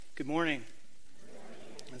Good morning.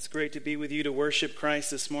 It's great to be with you to worship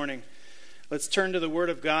Christ this morning. Let's turn to the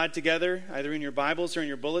Word of God together, either in your Bibles or in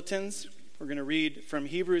your bulletins. We're going to read from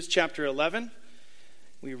Hebrews chapter 11.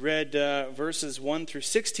 We read verses 1 through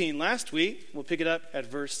 16 last week. We'll pick it up at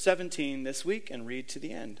verse 17 this week and read to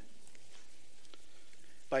the end.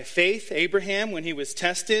 By faith, Abraham, when he was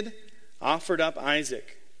tested, offered up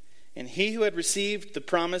Isaac. And he who had received the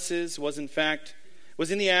promises was in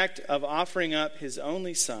the act of offering up his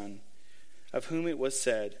only son, of whom it was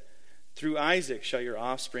said, "Through Isaac shall your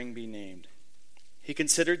offspring be named." He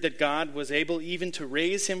considered that God was able even to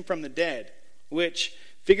raise him from the dead, which,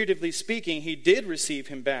 figuratively speaking, he did receive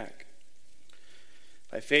him back.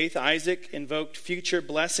 By faith, Isaac invoked future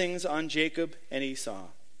blessings on Jacob and Esau.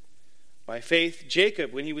 By faith,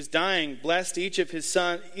 Jacob, when he was dying, blessed each of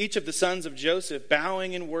the sons of Joseph,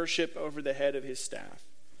 bowing in worship over the head of his staff.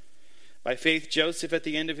 By faith, Joseph, at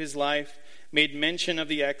the end of his life, made mention of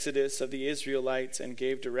the exodus of the Israelites and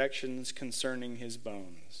gave directions concerning his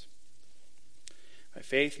bones. By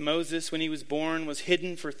faith, Moses, when he was born, was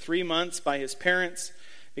hidden for 3 months by his parents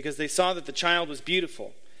because they saw that the child was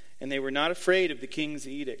beautiful, and they were not afraid of the king's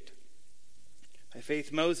edict. By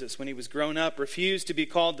faith, Moses, when he was grown up, refused to be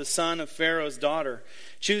called the son of Pharaoh's daughter,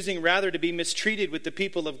 choosing rather to be mistreated with the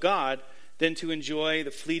people of God than to enjoy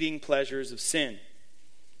the fleeting pleasures of sin.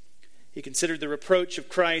 He considered the reproach of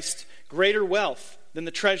Christ greater wealth than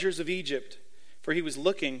the treasures of Egypt, for he was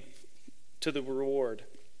looking to the reward.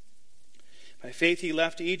 By faith he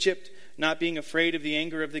left Egypt, not being afraid of the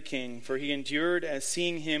anger of the king, for he endured as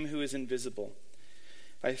seeing him who is invisible.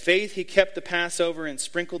 By faith he kept the Passover and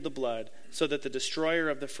sprinkled the blood, so that the destroyer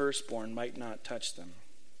of the firstborn might not touch them.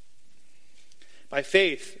 By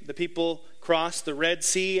faith the people crossed the Red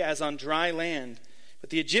Sea as on dry land, but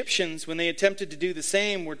the Egyptians, when they attempted to do the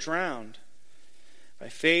same, were drowned. By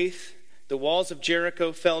faith, the walls of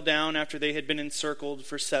Jericho fell down after they had been encircled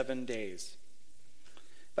for 7 days.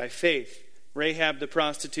 By faith, Rahab the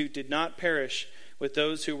prostitute did not perish with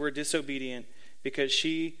those who were disobedient, because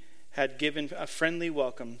she had given a friendly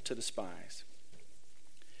welcome to the spies.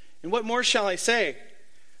 And what more shall I say?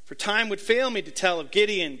 For time would fail me to tell of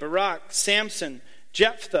Gideon, Barak, Samson,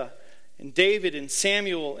 Jephthah, and David, and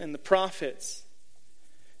Samuel, and the prophets,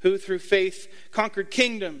 who through faith conquered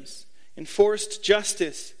kingdoms, enforced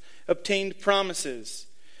justice, obtained promises,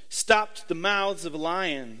 stopped the mouths of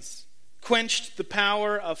lions, quenched the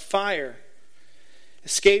power of fire,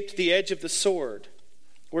 escaped the edge of the sword,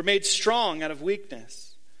 were made strong out of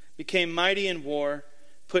weakness, became mighty in war,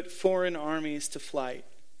 put foreign armies to flight.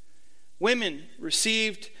 Women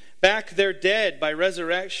received back their dead by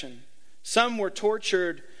resurrection. Some were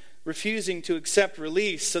tortured, refusing to accept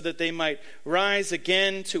release so that they might rise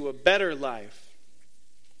again to a better life.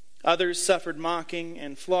 Others suffered mocking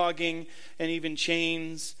and flogging and even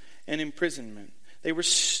chains and imprisonment. They were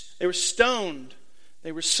stoned.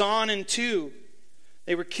 They were sawn in two.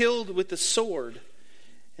 They were killed with the sword.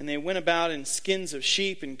 And they went about in skins of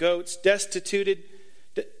sheep and goats, destituted,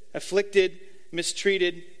 afflicted,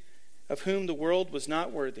 mistreated, of whom the world was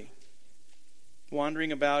not worthy,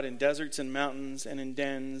 wandering about in deserts and mountains and in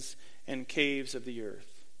dens and caves of the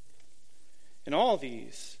earth. And all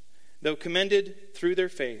these, though commended through their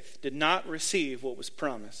faith, did not receive what was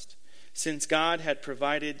promised, since God had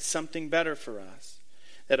provided something better for us,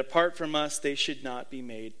 that apart from us they should not be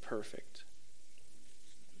made perfect.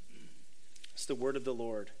 It's the word of the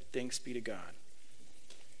Lord. Thanks be to God.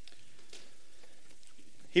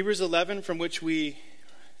 Hebrews 11, from which we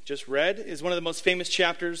just read, is one of the most famous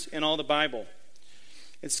chapters in all the Bible.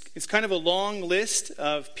 It's kind of a long list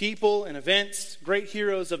of people and events, great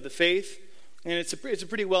heroes of the faith, and it's a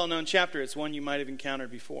pretty well-known chapter. It's one you might have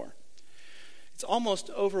encountered before. It's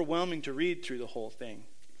almost overwhelming to read through the whole thing.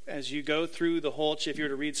 As you go through the whole, if you were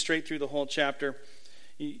to read straight through the whole chapter,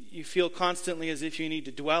 you feel constantly as if you need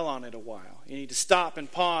to dwell on it a while. You need to stop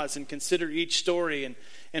and pause and consider each story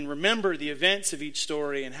and remember the events of each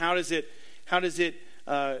story and how does it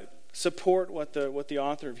support what the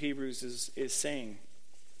author of Hebrews is saying.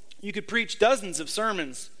 You could preach dozens of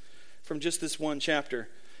sermons from just this one chapter,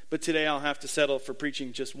 but today I'll have to settle for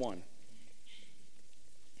preaching just one.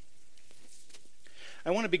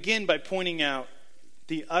 I want to begin by pointing out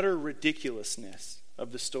the utter ridiculousness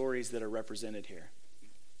of the stories that are represented here.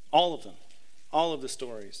 All of them. All of the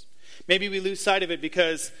stories. Maybe we lose sight of it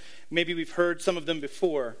because maybe we've heard some of them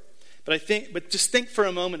before, but just think for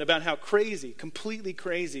a moment about how crazy, completely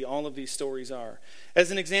crazy all of these stories are.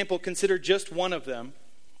 As an example, consider just one of them,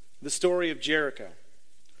 the story of Jericho.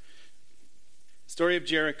 Story of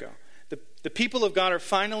Jericho. The people of God are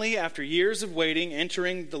finally, after years of waiting,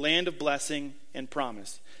 entering the land of blessing and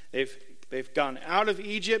promise. They've They've gone out of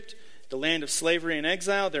Egypt, the land of slavery and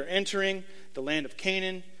exile. They're entering the land of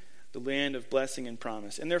Canaan, the land of blessing and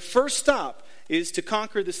promise. And their first stop is to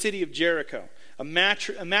conquer the city of Jericho, a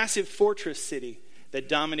massive fortress city that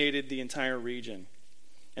dominated the entire region.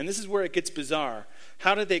 And this is where it gets bizarre.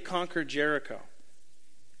 How did they conquer Jericho?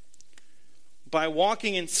 By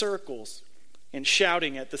walking in circles and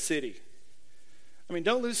shouting at the city. I mean,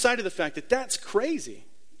 don't lose sight of the fact that that's crazy.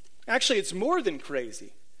 Actually, it's more than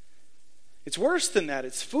crazy. It's worse than that.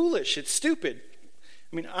 It's foolish. It's stupid.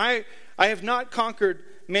 I mean, I have not conquered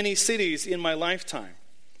many cities in my lifetime.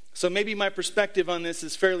 So maybe my perspective on this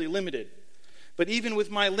is fairly limited. But even with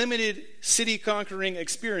my limited city conquering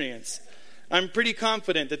experience, I'm pretty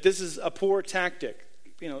confident that this is a poor tactic.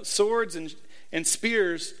 Swords and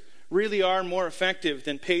spears really are more effective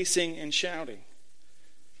than pacing and shouting.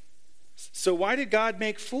 So why did God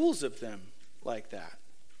make fools of them like that?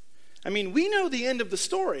 I mean, we know the end of the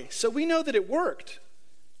story, so we know that it worked.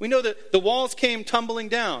 We know that the walls came tumbling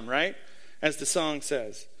down, right? As the song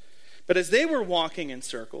says. But as they were walking in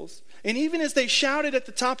circles, and even as they shouted at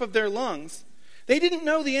the top of their lungs, they didn't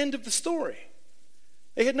know the end of the story.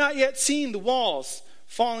 They had not yet seen the walls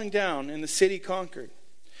falling down and the city conquered.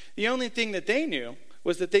 The only thing that they knew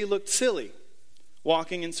was that they looked silly,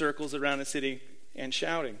 walking in circles around a city and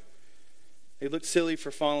shouting. They looked silly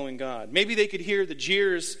for following God. Maybe they could hear the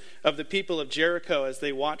jeers of the people of Jericho as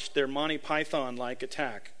they watched their Monty Python-like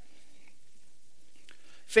attack.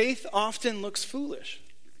 Faith often looks foolish.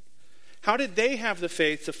 How did they have the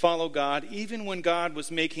faith to follow God even when God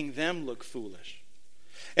was making them look foolish?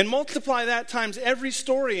 And multiply that times every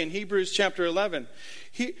story in Hebrews chapter 11.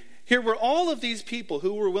 Here were all of these people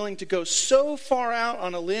who were willing to go so far out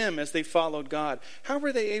on a limb as they followed God. How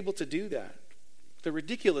were they able to do that? The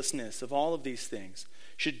ridiculousness of all of these things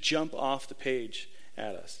should jump off the page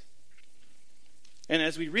at us. And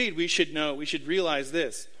as we read, we should realize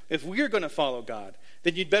this. If we're going to follow God,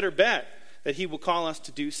 then you'd better bet that he will call us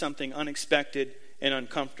to do something unexpected and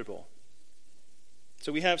uncomfortable.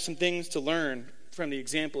 So we have some things to learn from the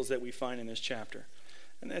examples that we find in this chapter.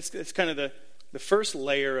 And that's kind of the first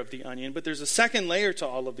layer of the onion. But there's a second layer to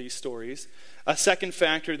all of these stories, a second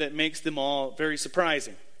factor that makes them all very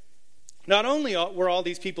surprising. Not only were all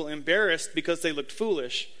these people embarrassed because they looked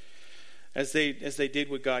foolish as they did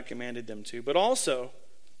what God commanded them to, but also,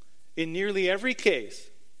 in nearly every case,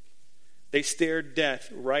 they stared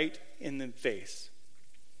death right in the face.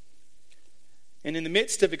 And in the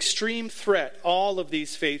midst of extreme threat, all of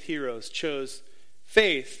these faith heroes chose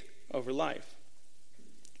faith over life.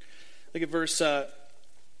 Look at verse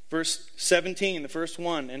 17, the first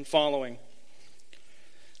one and following.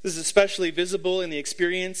 This is especially visible in the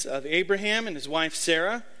experience of Abraham and his wife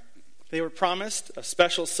Sarah. They were promised a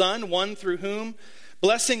special son, one through whom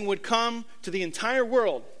blessing would come to the entire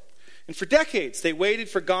world. And for decades, they waited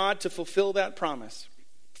for God to fulfill that promise.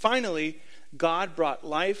 Finally, God brought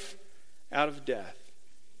life out of death.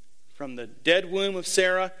 From the dead womb of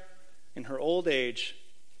Sarah, in her old age,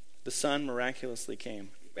 the son miraculously came.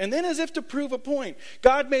 And then, as if to prove a point,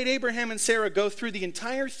 God made Abraham and Sarah go through the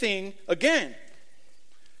entire thing again.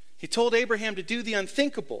 He told Abraham to do the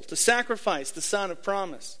unthinkable, to sacrifice the son of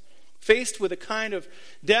promise. Faced with a kind of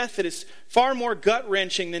death that is far more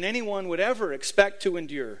gut-wrenching than anyone would ever expect to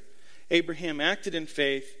endure, Abraham acted in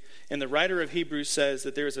faith, and the writer of Hebrews says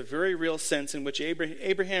that there is a very real sense in which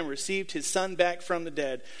Abraham received his son back from the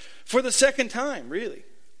dead for the second time, really,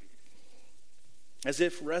 as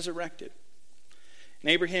if resurrected.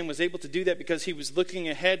 And Abraham was able to do that because he was looking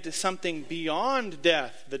ahead to something beyond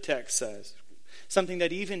death, the text says. Something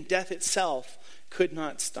that even death itself could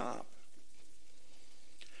not stop.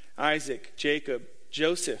 Isaac, Jacob,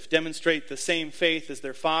 Joseph demonstrate the same faith as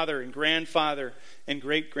their father and grandfather and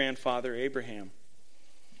great-grandfather Abraham.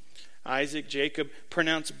 Isaac, Jacob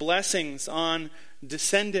pronounced blessings on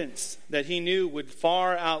descendants that he knew would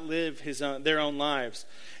far outlive their own lives.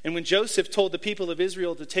 And when Joseph told the people of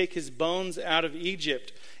Israel to take his bones out of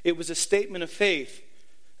Egypt, it was a statement of faith.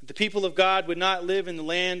 The people of God would not live in the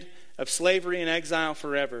land of slavery and exile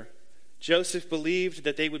forever. Joseph believed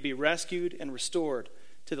that they would be rescued and restored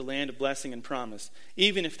to the land of blessing and promise,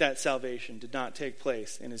 even if that salvation did not take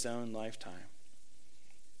place in his own lifetime.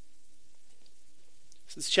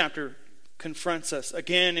 So this chapter confronts us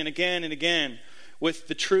again and again and again with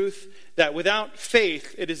the truth that without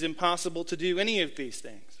faith it is impossible to do any of these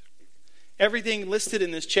things. Everything listed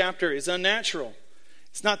in this chapter is unnatural.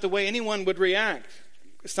 It's not the way anyone would react.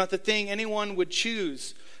 It's not the thing anyone would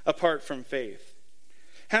choose apart from faith.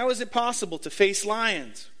 How is it possible to face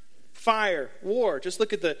lions, fire, war? Just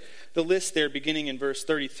look at the list there beginning in verse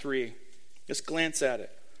 33. Just glance at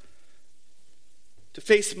it. to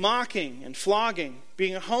face mocking and flogging,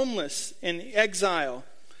 being homeless in exile,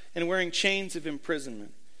 and wearing chains of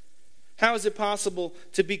imprisonment? How is it possible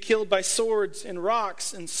to be killed by swords and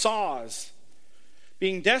rocks and saws?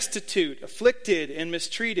 Being destitute, afflicted, and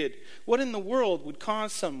mistreated. What in the world would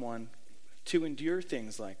cause someone to endure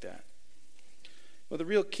things like that? Well, the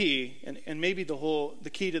real key, and maybe the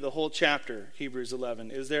key to the whole chapter, Hebrews 11,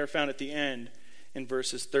 is there found at the end in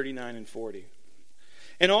verses 39 and 40.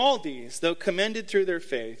 And all these, though commended through their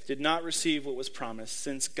faith, did not receive what was promised,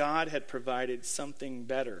 since God had provided something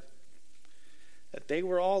better that they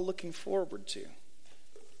were all looking forward to.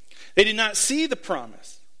 They did not see the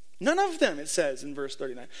promise. None of them, it says in verse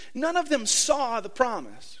 39, none of them saw the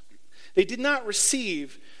promise. They did not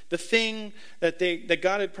receive the thing that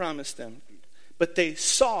God had promised them. But they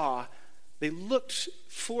looked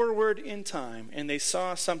forward in time, and they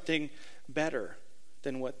saw something better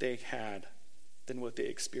than what they had, than what they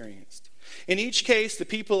experienced. In each case, the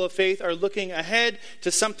people of faith are looking ahead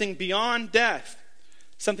to something beyond death,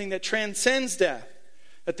 something that transcends death,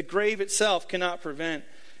 that the grave itself cannot prevent.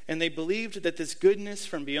 And they believed that this goodness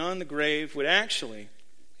from beyond the grave would actually,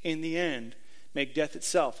 in the end, make death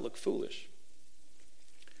itself look foolish.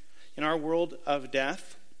 In our world of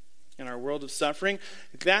death, in our world of suffering,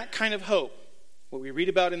 that kind of hope, what we read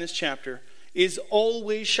about in this chapter, is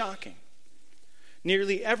always shocking.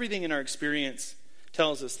 Nearly everything in our experience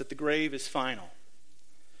tells us that the grave is final.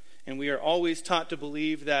 And we are always taught to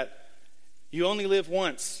believe that you only live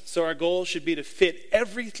once, so our goal should be to fit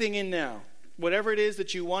everything in now. Whatever it is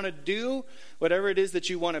that you want to do, whatever it is that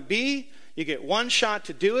you want to be, you get one shot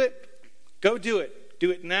to do it. Go do it.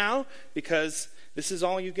 Do it now, because this is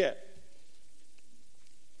all you get.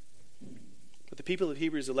 But the people of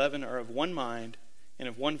Hebrews 11 are of one mind and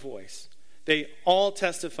of one voice. They all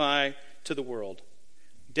testify to the world.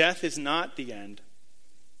 Death is not the end.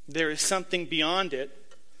 There is something beyond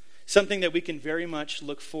it, something that we can very much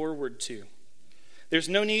look forward to. There's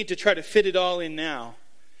no need to try to fit it all in now,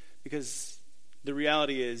 because the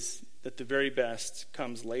reality is that the very best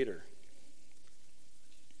comes later.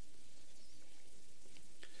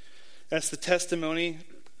 That's the testimony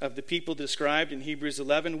of the people described in Hebrews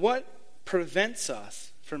 11. What prevents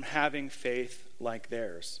us from having faith like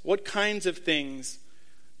theirs? What kinds of things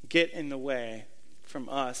get in the way from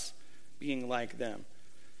us being like them?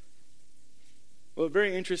 Well,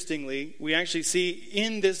 very interestingly, we actually see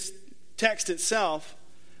in this text itself,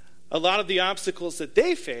 a lot of the obstacles that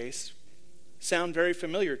they face sound very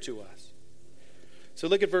familiar to us. So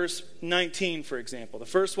look at verse 19, for example. The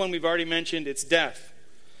first one we've already mentioned, it's death.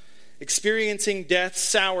 Experiencing death's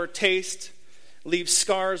sour taste leaves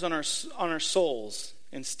scars on our souls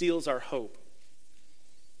and steals our hope.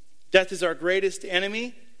 Death is our greatest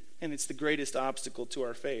enemy, and it's the greatest obstacle to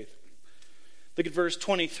our faith. Look at verse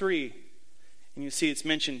 23, and you see it's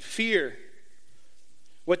mentioned fear.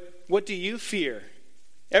 What do you fear?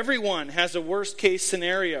 Everyone has a worst-case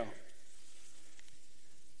scenario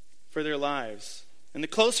for their lives. And the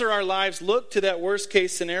closer our lives look to that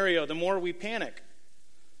worst-case scenario, the more we panic,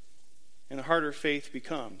 and the harder faith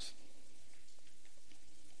becomes.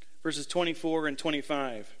 Verses 24 and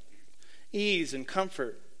 25. Ease and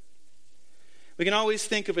comfort. We can always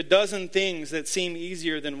think of a dozen things that seem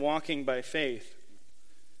easier than walking by faith.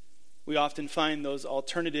 We often find those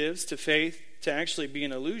alternatives to faith to actually be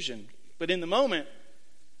an illusion. But in the moment,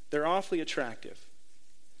 they're awfully attractive.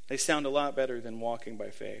 They sound a lot better than walking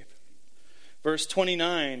by faith. Verse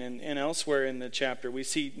 29 and elsewhere in the chapter, we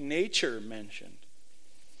see nature mentioned.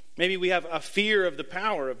 Maybe we have a fear of the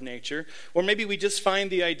power of nature, or maybe we just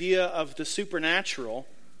find the idea of the supernatural,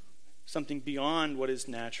 something beyond what is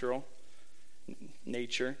natural,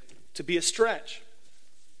 nature, to be a stretch.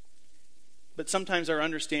 But sometimes our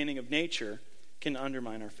understanding of nature can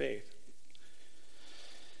undermine our faith.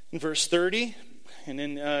 In verse 30, and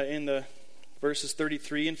in the verses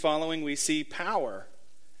 33 and following, we see power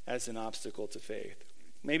as an obstacle to faith.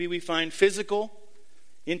 Maybe we find physical,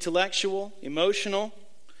 intellectual, emotional,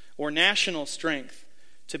 or national strength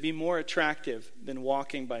to be more attractive than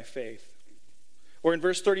walking by faith. Or in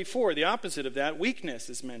verse 34, the opposite of that, weakness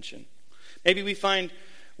is mentioned. Maybe we find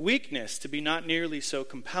weakness to be not nearly so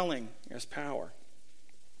compelling as power.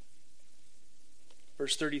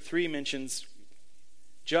 Verse 33 mentions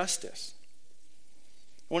justice.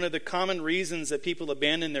 One of the common reasons that people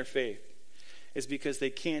abandon their faith is because they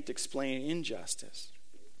can't explain injustice.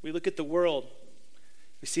 We look at the world,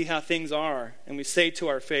 we see how things are, and we say to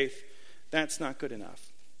our faith, that's not good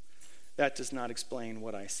enough. That does not explain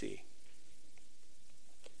what I see.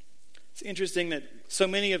 It's interesting that so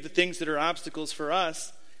many of the things that are obstacles for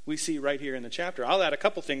us, we see right here in the chapter. I'll add a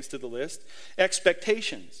couple things to the list.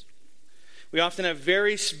 Expectations. We often have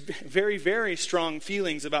very, very, very strong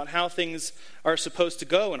feelings about how things are supposed to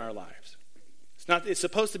go in our lives. It's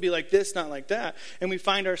supposed to be like this, not like that. And we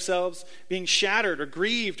find ourselves being shattered or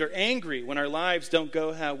grieved or angry when our lives don't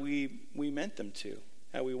go how we meant them to,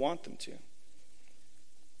 how we want them to.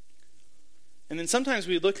 And then sometimes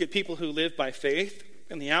we look at people who live by faith,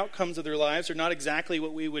 and the outcomes of their lives are not exactly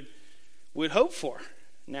what we would hope for,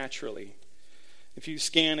 naturally. If you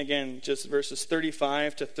scan again just verses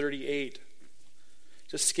 35 to 38,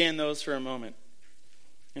 just scan those for a moment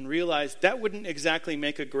and realize that wouldn't exactly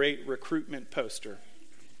make a great recruitment poster.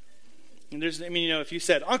 And if you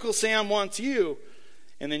said, Uncle Sam wants you,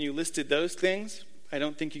 and then you listed those things, I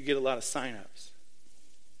don't think you get a lot of sign-ups.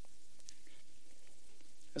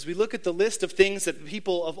 As we look at the list of things that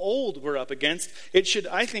people of old were up against,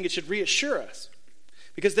 I think it should reassure us,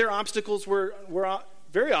 because their obstacles were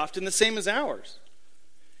very often the same as ours.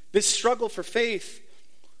 This struggle for faith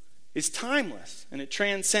is timeless, and it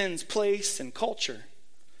transcends place and culture.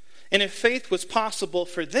 And if faith was possible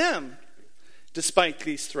for them, despite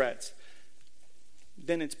these threats,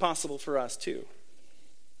 then it's possible for us too.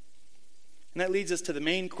 And that leads us to the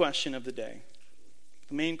main question of the day.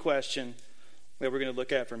 The main question that we're going to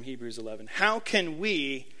look at from Hebrews 11. How can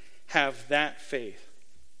we have that faith?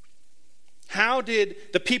 How did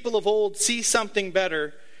the people of old see something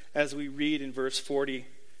better, as we read in verse 40?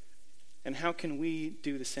 And how can we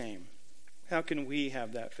do the same? How can we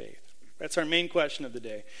have that faith? That's our main question of the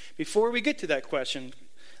day. Before we get to that question,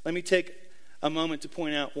 let me take a moment to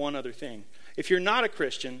point out one other thing. If you're not a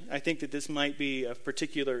Christian, I think that this might be of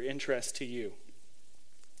particular interest to you.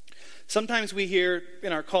 Sometimes we hear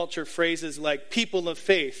in our culture phrases like people of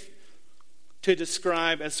faith to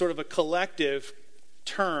describe as sort of a collective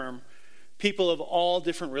term people of all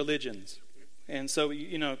different religions. And so,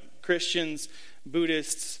 Christians,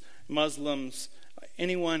 Buddhists, Muslims,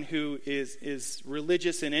 anyone who is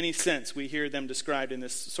religious in any sense, we hear them described in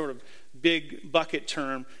this sort of big bucket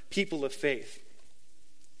term, people of faith.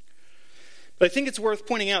 But I think it's worth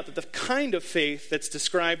pointing out that the kind of faith that's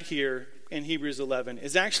described here in Hebrews 11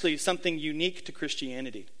 is actually something unique to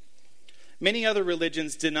Christianity. Many other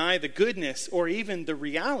religions deny the goodness or even the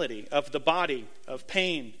reality of the body, of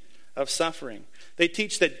pain, of suffering. They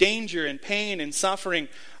teach that danger and pain and suffering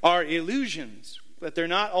are illusions, that they're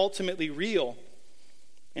not ultimately real.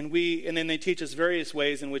 And then they teach us various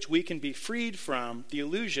ways in which we can be freed from the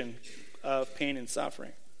illusion of pain and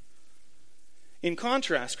suffering. In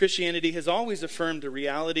contrast, Christianity has always affirmed the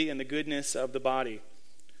reality and the goodness of the body.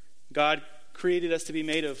 God created us to be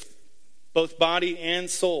made of both body and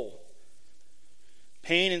soul.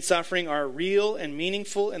 Pain and suffering are real and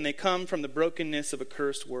meaningful, and they come from the brokenness of a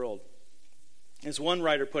cursed world. As one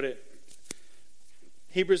writer put it,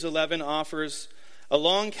 Hebrews 11 offers a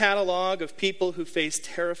long catalog of people who face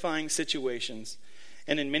terrifying situations,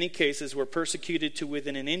 and in many cases were persecuted to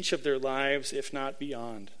within an inch of their lives, if not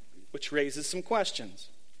beyond, which raises some questions.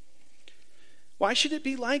 Why should it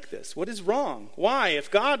be like this? What is wrong? Why, if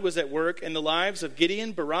God was at work in the lives of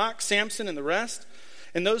Gideon, Barak, Samson, and the rest,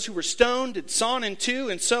 and those who were stoned and sawn in two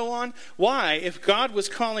and so on, why, if God was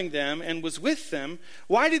calling them and was with them,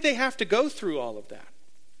 why did they have to go through all of that?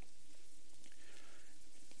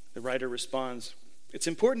 The writer responds, it's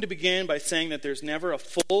important to begin by saying that there's never a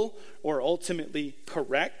full or ultimately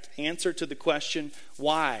correct answer to the question,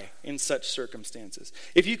 why in such circumstances?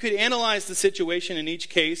 If you could analyze the situation in each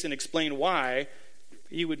case and explain why,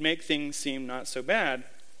 you would make things seem not so bad.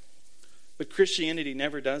 But Christianity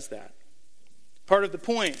never does that. Part of the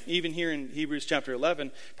point, even here in Hebrews chapter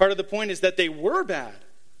 11, part of the point is that they were bad.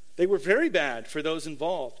 They were very bad for those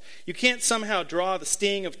involved. You can't somehow draw the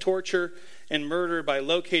sting of torture and murder by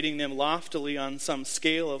locating them loftily on some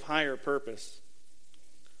scale of higher purpose.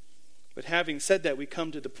 But having said that, we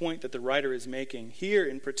come to the point that the writer is making here,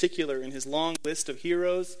 in particular in his long list of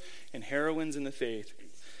heroes and heroines in the faith.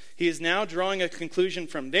 He is now drawing a conclusion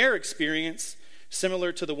from their experience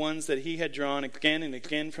similar to the ones that he had drawn again and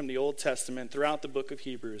again from the Old Testament throughout the book of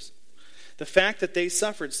Hebrews. The fact that they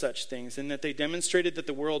suffered such things and that they demonstrated that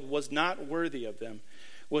the world was not worthy of them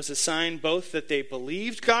was a sign both that they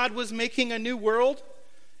believed God was making a new world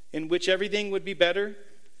in which everything would be better,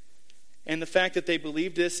 and the fact that they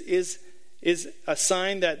believed this is a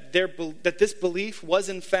sign that this belief was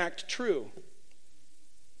in fact true.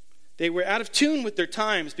 They were out of tune with their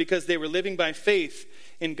times because they were living by faith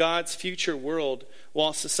in God's future world,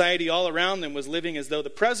 while society all around them was living as though the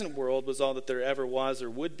present world was all that there ever was or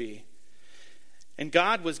would be. And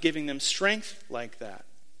God was giving them strength like that,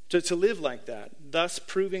 to live like that, thus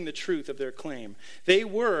proving the truth of their claim. They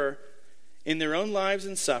were, in their own lives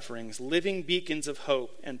and sufferings, living beacons of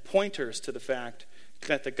hope and pointers to the fact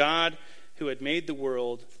that the God who had made the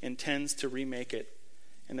world, intends to remake it,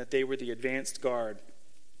 and that they were the advanced guard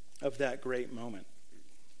of that great moment.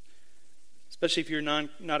 Especially if you're not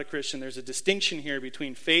a Christian, there's a distinction here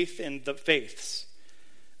between faith and the faiths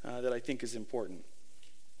that I think is important.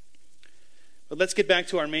 But let's get back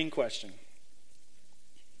to our main question.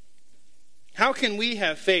 How can we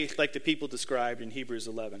have faith like the people described in Hebrews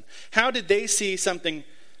 11? How did they see something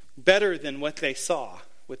better than what they saw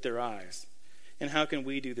with their eyes? And how can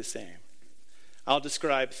we do the same? I'll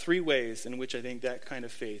describe 3 ways in which I think that kind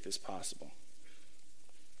of faith is possible.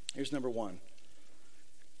 Here's number 1.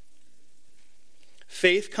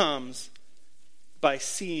 Faith comes by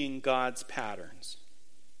seeing God's patterns.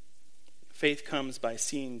 Faith comes by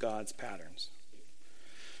seeing God's patterns.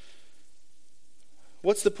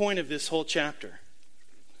 What's the point of this whole chapter?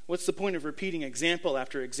 What's the point of repeating example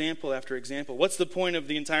after example after example? What's the point of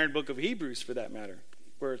the entire book of Hebrews, for that matter?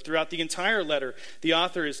 Where throughout the entire letter, the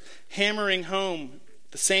author is hammering home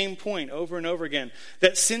the same point over and over again.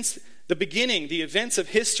 That since the beginning, the events of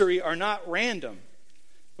history are not random,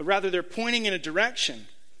 but rather they're pointing in a direction.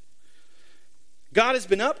 God has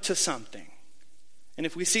been up to something. And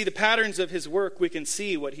if we see the patterns of his work, we can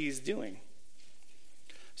see what he's doing.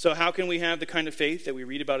 So how can we have the kind of faith that we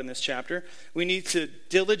read about in this chapter? We need to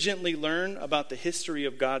diligently learn about the history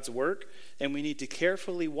of God's work, and we need to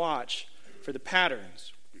carefully watch for the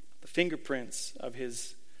patterns, the fingerprints of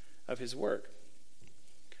his work.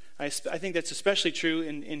 I think that's especially true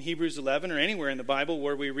in Hebrews 11 or anywhere in the Bible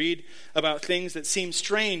where we read about things that seem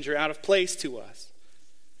strange or out of place to us.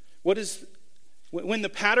 When the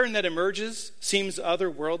pattern that emerges seems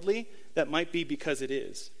otherworldly, that might be because it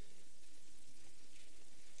is.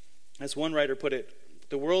 As one writer put it,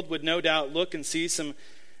 the world would no doubt look and see some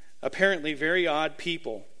apparently very odd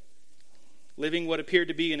people living what appeared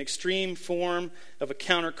to be an extreme form of a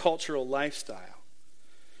countercultural lifestyle.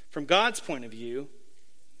 From God's point of view,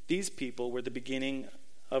 these people were the beginning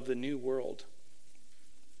of the new world.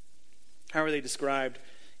 How are they described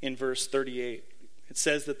in verse 38? It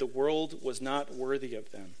says that the world was not worthy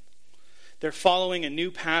of them. They're following a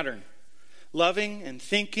new pattern, loving and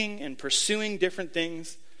thinking and pursuing different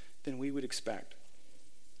things than we would expect.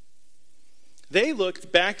 They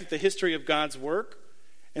looked back at the history of God's work,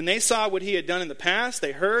 and they saw what he had done in the past.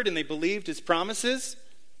 They heard and they believed his promises,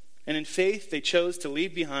 and in faith they chose to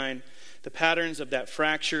leave behind the patterns of that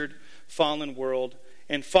fractured, fallen world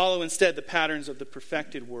and follow instead the patterns of the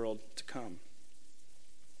perfected world to come.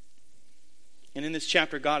 And in this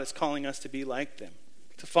chapter, God is calling us to be like them,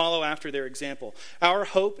 to follow after their example. Our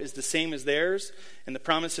hope is the same as theirs, and the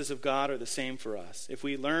promises of God are the same for us. If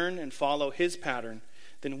we learn and follow his pattern,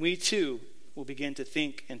 then we too will begin to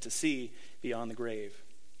think and to see beyond the grave.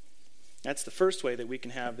 That's the first way that we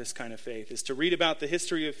can have this kind of faith, is to read about the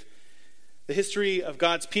history of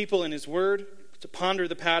God's people in his word, to ponder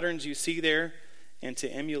the patterns you see there, and to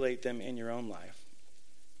emulate them in your own life.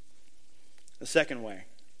 The second way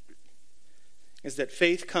is that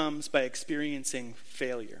faith comes by experiencing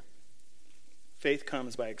failure. Faith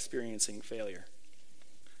comes by experiencing failure.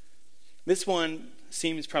 This one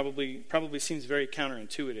probably seems very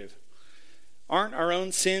counterintuitive. Aren't our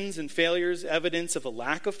own sins and failures evidence of a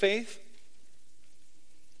lack of faith?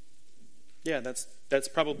 Yeah, that's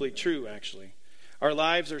probably true, actually. Our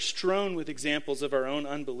lives are strewn with examples of our own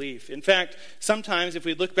unbelief. In fact, sometimes if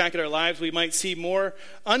we look back at our lives, we might see more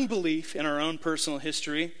unbelief in our own personal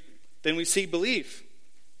history than we see belief.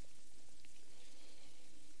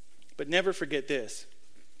 But never forget this.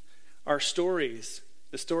 Our stories,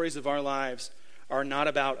 the stories of our lives, are not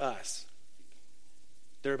about us.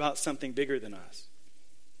 They're about something bigger than us.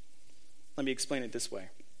 Let me explain it this way.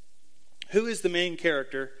 Who is the main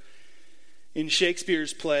character in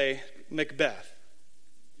Shakespeare's play, Macbeth?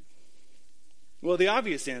 Well, the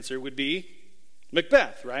obvious answer would be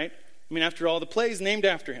Macbeth, right? I mean, after all, the play is named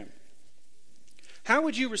after him. How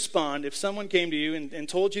would you respond if someone came to you and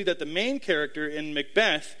told you that the main character in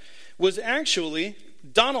Macbeth was actually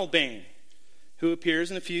Donalbain, who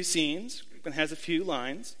appears in a few scenes and has a few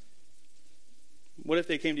lines? What if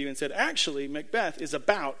they came to you and said, actually, Macbeth is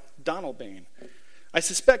about Donalbain? I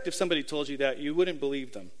suspect if somebody told you that, you wouldn't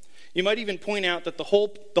believe them. You might even point out that the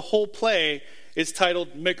whole play is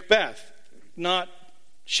titled Macbeth, not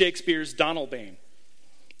Shakespeare's Donalbain.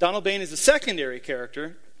 Donalbain is a secondary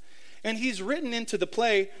character, and he's written into the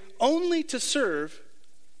play only to serve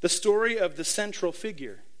the story of the central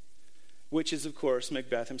figure, which is, of course,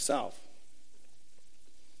 Macbeth himself.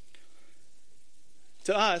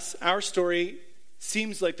 To us, our story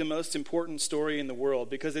seems like the most important story in the world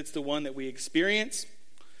because it's the one that we experience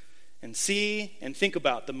and see and think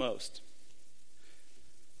about the most.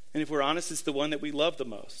 And if we're honest, it's the one that we love the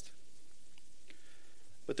most.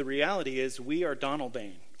 But the reality is we are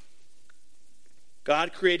Donalbain.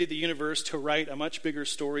 God created the universe to write a much bigger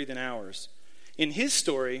story than ours. In his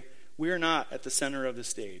story, we're not at the center of the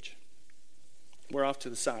stage. We're off to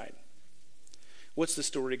the side. What's the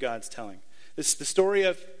story God's telling? This is the story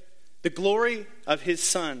of the glory of his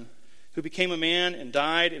Son, who became a man and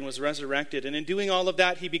died and was resurrected. And in doing all of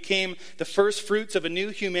that, he became the first fruits of a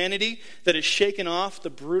new humanity that has shaken off the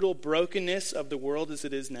brutal brokenness of the world as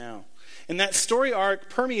it is now. And that story arc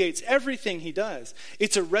permeates everything he does.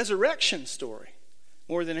 It's a resurrection story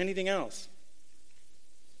more than anything else.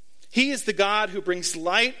 He is the God who brings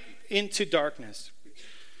light into darkness,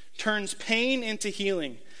 turns pain into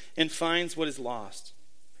healing, and finds what is lost.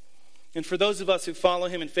 And for those of us who follow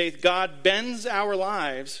him in faith, God bends our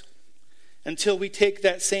lives until we take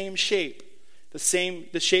that same shape, the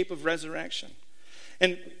shape of resurrection.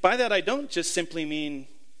 And by that I don't just simply mean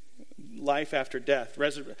life after death.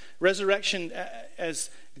 Resurrection as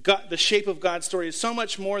God, the shape of God's story, is so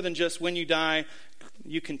much more than just when you die,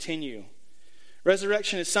 you continue.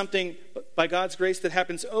 Resurrection is something, by God's grace, that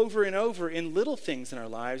happens over and over in little things in our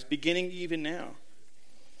lives, beginning even now.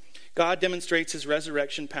 God demonstrates his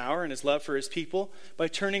resurrection power and his love for his people by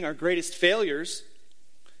turning our greatest failures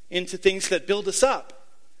into things that build us up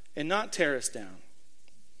and not tear us down.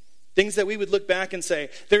 Things that we would look back and say,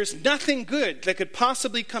 there's nothing good that could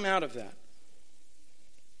possibly come out of that.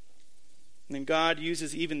 And then God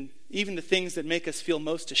uses even the things that make us feel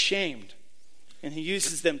most ashamed, and he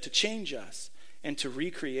uses them to change us and to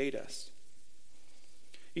recreate us.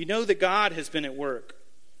 You know that God has been at work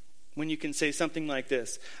when you can say something like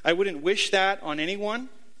this: I wouldn't wish that on anyone,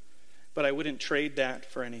 but I wouldn't trade that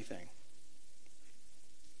for anything.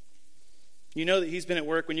 You know that he's been at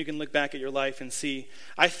work when you can look back at your life and see,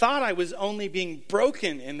 I thought I was only being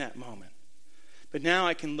broken in that moment. But now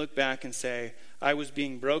I can look back and say, I was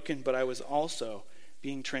being broken, but I was also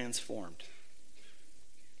being transformed.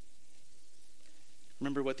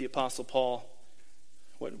 Remember what the Apostle Paul,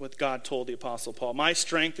 what God told the Apostle Paul. My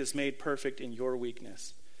strength is made perfect in your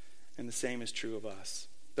weakness. And the same is true of us.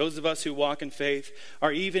 Those of us who walk in faith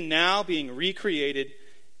are even now being recreated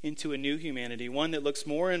into a new humanity, one that looks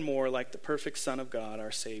more and more like the perfect Son of God, our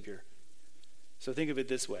Savior. So think of it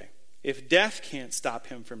this way. If death can't stop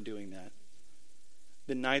him from doing that,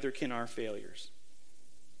 then neither can our failures.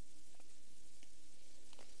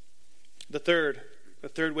 The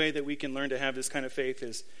third way that we can learn to have this kind of faith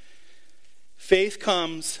is faith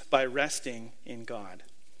comes by resting in God.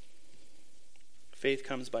 Faith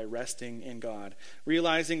comes by resting in God,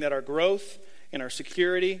 realizing that our growth and our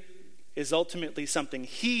security is ultimately something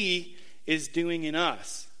he is doing in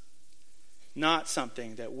us, not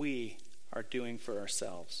something that we are doing for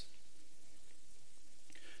ourselves.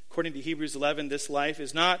 According to Hebrews 11, this life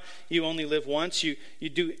is not you only live once. You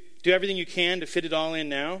do everything you can to fit it all in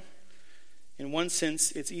now. In one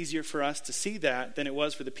sense, it's easier for us to see that than it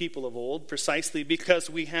was for the people of old, precisely because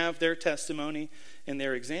we have their testimony and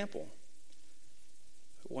their example.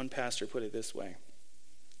 One pastor put it this way: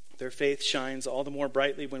 their faith shines all the more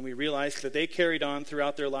brightly when we realize that they carried on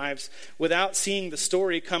throughout their lives without seeing the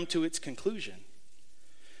story come to its conclusion.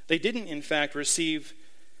 They didn't, in fact, receive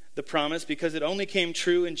the promise because it only came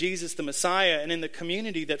true in Jesus the Messiah and in the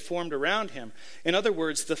community that formed around him. In other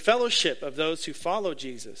words, the fellowship of those who follow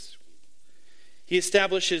Jesus. He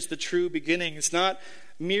establishes the true beginning. It's not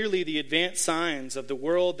merely the advanced signs of the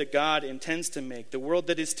world that God intends to make, the world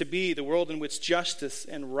that is to be, the world in which justice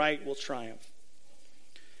and right will triumph.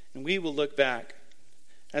 And we will look back,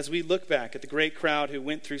 as we look back at the great crowd who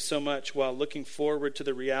went through so much while looking forward to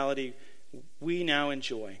the reality we now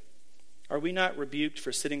enjoy. Are we not rebuked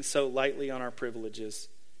for sitting so lightly on our privileges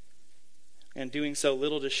and doing so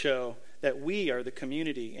little to show that we are the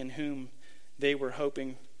community in whom they were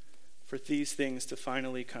hoping for these things to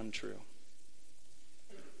finally come true?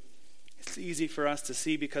 It's easy for us to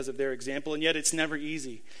see because of their example, and yet it's never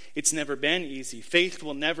easy. It's never been easy. Faith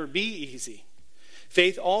will never be easy.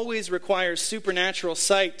 Faith always requires supernatural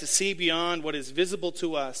sight to see beyond what is visible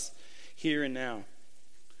to us here and now.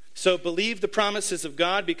 So believe the promises of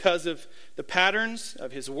God because of the patterns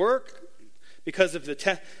of his work, because of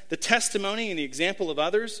the testimony and the example of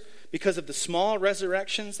others, because of the small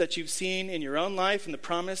resurrections that you've seen in your own life and the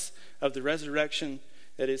promise of the resurrection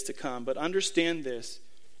that is to come. But understand this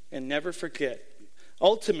and never forget.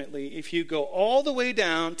 Ultimately, if you go all the way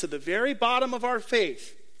down to the very bottom of our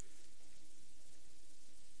faith,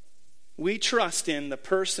 we trust in the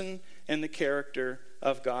person and the character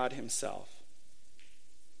of God himself.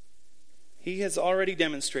 He has already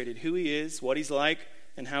demonstrated who he is, what he's like,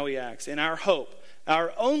 and how he acts. And our hope,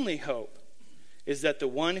 our only hope, is that the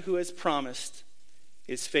one who has promised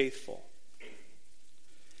is faithful.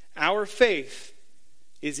 Our faith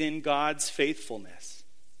is in God's faithfulness.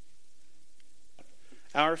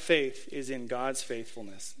 Our faith is in God's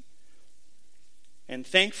faithfulness. And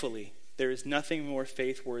thankfully, there is nothing more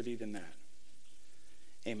faith-worthy than that.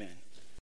 Amen.